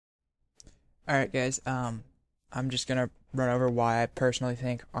Alright guys, I'm just gonna run over why I personally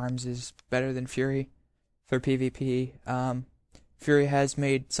think Arms is better than Fury for PvP. Fury has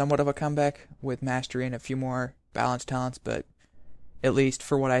made somewhat of a comeback with Mastery and a few more balanced talents, but at least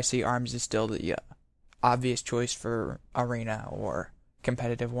for what I see, Arms is still the obvious choice for Arena or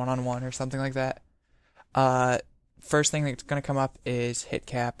competitive one-on-one or something like that. Uh, First thing that's gonna come up is hit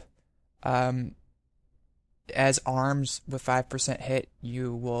cap. Um, as Arms with 5% hit,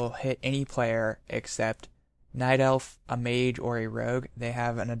 you will hit any player except Night Elf, a Mage, or a Rogue. They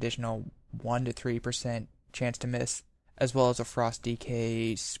have an additional 1 to 3% chance to miss, as well as a Frost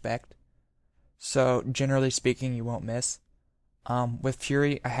DK Spect. So, generally speaking, you won't miss. With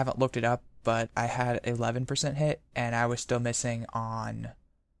Fury, I haven't looked it up, but I had 11% hit, and I was still missing on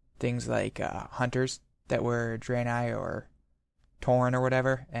things like Hunters that were Draenei or Tauren or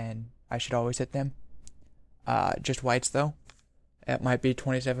whatever, and I should always hit them. Just whites though. It might be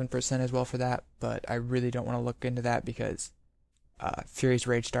 27% as well for that, but I really don't want to look into that because Fury's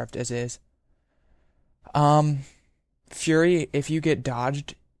rage starved as is. Um, Fury, if you get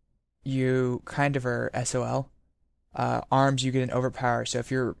dodged, you kind of are SOL. Arms, you get an overpower, so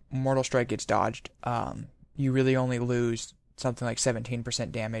if your Mortal Strike gets dodged, you really only lose something like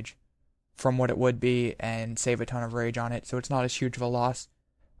 17% damage from what it would be and save a ton of rage on it, so it's not as huge of a loss.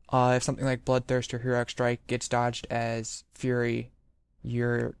 If something like Bloodthirst or Heroic Strike gets dodged as Fury,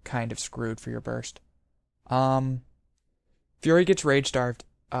 you're kind of screwed for your burst. Fury gets rage starved.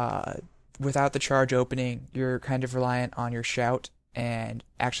 Without the charge opening, you're kind of reliant on your shout and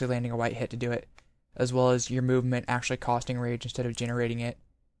actually landing a white hit to do it, as well as your movement actually costing rage instead of generating it.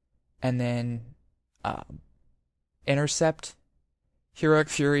 And then intercept. Heroic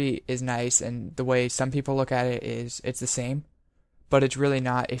Fury is nice, and the way some people look at it is it's the same, but it's really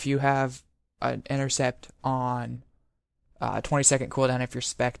not. If you have an intercept on 20-second cooldown if you're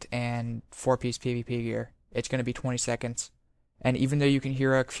spec'd and 4-piece PvP gear, it's going to be 20 seconds. And even though you can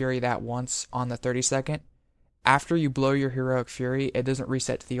Heroic Fury that once on the 30-second, after you blow your Heroic Fury, it doesn't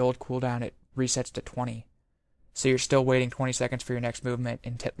reset to the old cooldown, it resets to 20. So you're still waiting 20 seconds for your next movement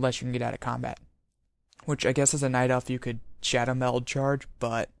unless you can get out of combat. Which I guess as a Night Elf you could Shadow Meld charge,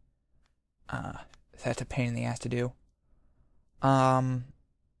 but that's a pain in the ass to do.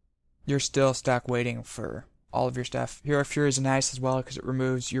 You're still stuck waiting for all of your stuff. Hero Fury is nice as well because it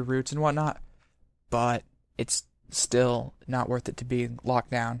removes your roots and whatnot, but it's still not worth it to be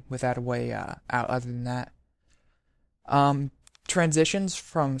locked down without a way out other than that. Transitions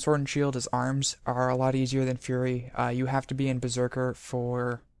from Sword and Shield as Arms are a lot easier than Fury. You have to be in Berserker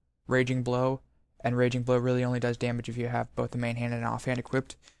for Raging Blow, and Raging Blow really only does damage if you have both the main hand and offhand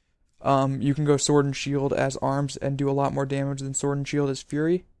equipped. You can go Sword and Shield as Arms and do a lot more damage than Sword and Shield as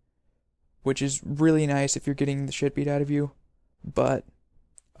Fury, which is really nice if you're getting the shit beat out of you. But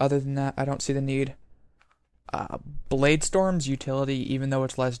other than that, I don't see the need. Blade Storm's utility, even though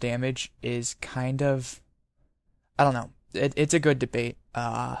it's less damage, is kind of... I don't know. It's a good debate.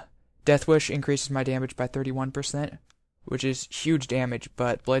 Death Wish increases my damage by 31%, which is huge damage,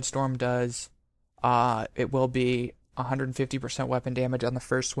 but Blade Storm does... it will be 150% weapon damage on the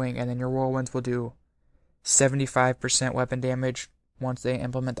first swing, and then your Whirlwinds will do 75% weapon damage once they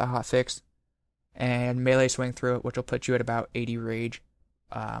implement the hotfix, and melee swing through it, which will put you at about 80 rage,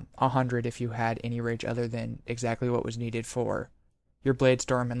 100 if you had any rage other than exactly what was needed for your Blade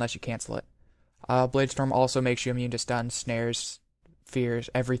Storm, unless you cancel it. Blade Storm also makes you immune to stuns, snares, fears,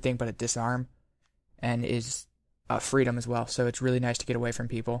 everything but a disarm, and is freedom as well, so it's really nice to get away from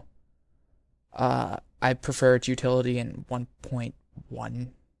people. I prefer its utility in 1.1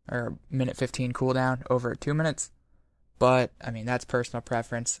 or minute 15 cooldown over 2 minutes, but I mean that's personal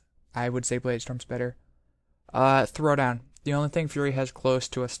preference. I would say Blade Storm's better. Throwdown. The only thing Fury has close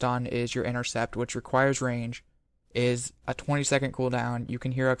to a stun is your intercept, which requires range, is a 20-second cooldown. You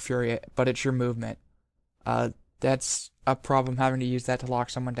can Heroic Fury it, but it's your movement. That's a problem having to use that to lock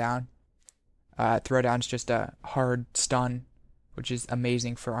someone down. Throwdown's just a hard stun, which is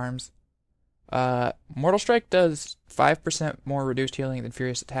amazing for Arms. Mortal Strike does 5% more reduced healing than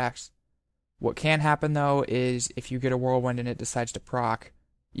Furious attacks. What can happen though is if you get a Whirlwind and it decides to proc,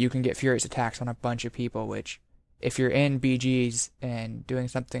 you can get Furious attacks on a bunch of people, which if you're in BGs and doing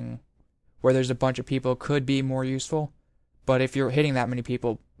something where there's a bunch of people could be more useful, but if you're hitting that many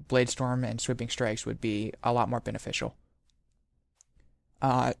people, Blade Storm and Sweeping Strikes would be a lot more beneficial.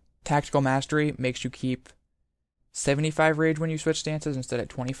 Tactical Mastery makes you keep 75 rage when you switch stances instead of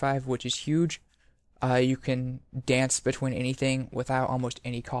 25, which is huge. You can dance between anything without almost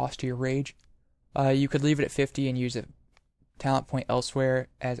any cost to your rage. You could leave it at 50 and use a talent point elsewhere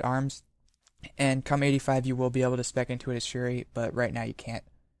as Arms, and come 85 you will be able to spec into it as Fury, but right now you can't.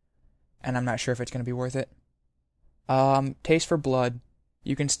 and I'm not sure if it's going to be worth it. Taste for Blood.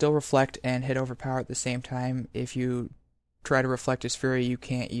 You can still reflect and hit overpower at the same time. If you try to reflect his fury, you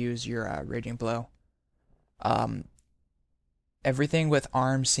can't use your Raging Blow. Everything with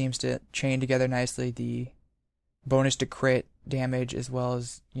arms seems to chain together nicely. The bonus to crit damage, as well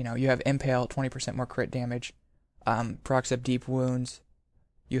as, you have Impale, 20% more crit damage. Procs up deep wounds.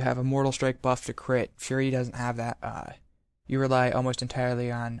 You have a Mortal Strike buff to crit. Fury doesn't have that. You rely almost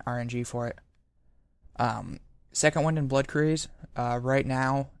entirely on RNG for it. Second Wind and Blood Cruise, right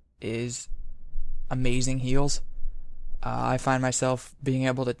now, is amazing heals. I find myself being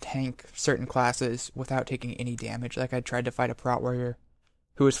able to tank certain classes without taking any damage. Like, I tried to fight a Prot Warrior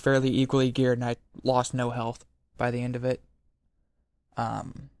who was fairly equally geared, and I lost no health by the end of it.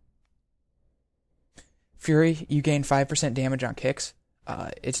 Fury, you gain 5% damage on kicks.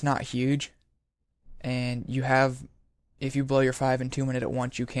 It's not huge, and if you blow your 5 and 2 minute at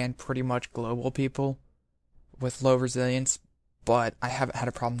once, you can pretty much global people with low resilience, but I haven't had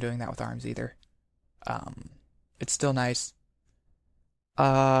a problem doing that with arms either. It's still nice.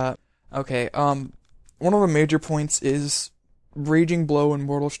 Okay, one of the major points is Raging Blow and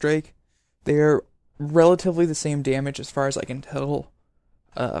Mortal Strike. They're relatively the same damage as far as I can tell.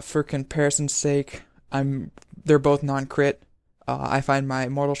 For comparison's sake, they're both non-crit. I find my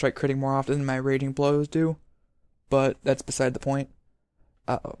Mortal Strike critting more often than my Raging Blows do, but that's beside the point.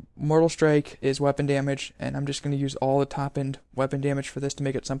 Mortal Strike is weapon damage, and I'm just going to use all the top-end weapon damage for this to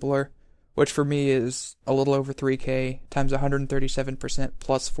make it simpler, which for me is a little over 3k times 137%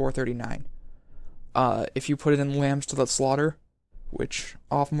 plus 439. If you put it in Lambs to the Slaughter, which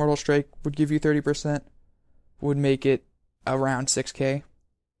off Mortal Strike would give you 30%, would make it around 6k.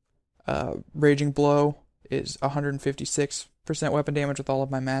 Raging Blow is 156% weapon damage with all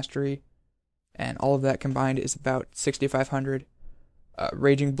of my mastery, and all of that combined is about 6,500.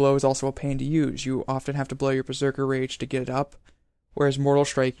 Raging Blow is also a pain to use. You often have to blow your Berserker Rage to get it up, whereas Mortal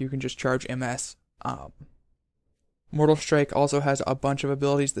Strike, you can just charge MS. Mortal Strike also has a bunch of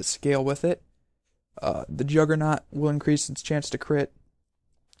abilities that scale with it. The Juggernaut will increase its chance to crit.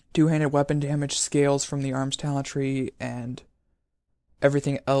 Two-handed weapon damage scales from the arms talent tree, and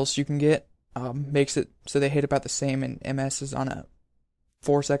everything else you can get makes it so they hit about the same, and MS is on a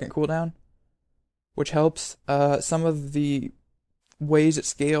 4-second cooldown, which helps. Some of the ways it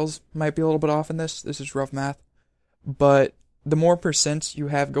scales might be a little bit off in this. This is rough math. But the more percents you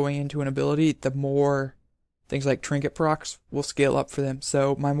have going into an ability, the more things like trinket procs will scale up for them.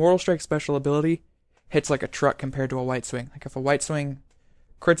 So my Mortal Strike special ability hits like a truck compared to a White Swing. Like, if a White Swing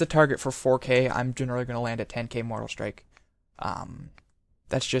crits a target for 4k, I'm generally going to land a 10k Mortal Strike.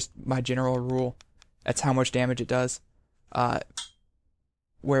 That's just my general rule. That's how much damage it does.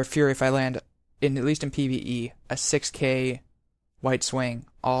 Where Fury, if I land, at least in PvE, a 6k White Swing,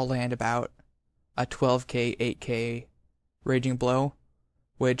 I'll land about a 12k, 8k Raging Blow,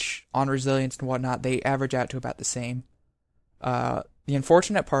 which on resilience and whatnot, they average out to about the same. The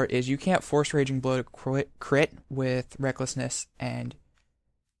unfortunate part is you can't force Raging Blow to crit with Recklessness, and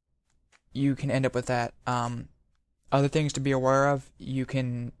you can end up with that. Other things to be aware of, you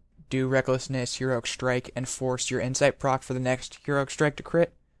can do Recklessness, Heroic Strike, and force your Insight proc for the next Heroic Strike to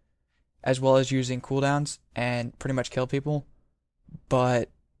crit, as well as using cooldowns, and pretty much kill people. But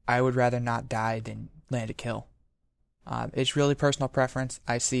I would rather not die than land a kill. It's really personal preference.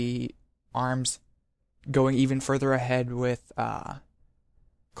 I see arms going even further ahead with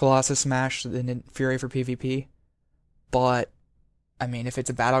Colossus Smash than in Fury for PvP. But, I mean, if it's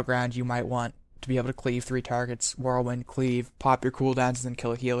a battleground, you might want to be able to cleave 3 targets, Whirlwind, cleave, pop your cooldowns, and then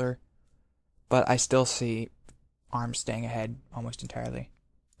kill a healer. But I still see arms staying ahead almost entirely.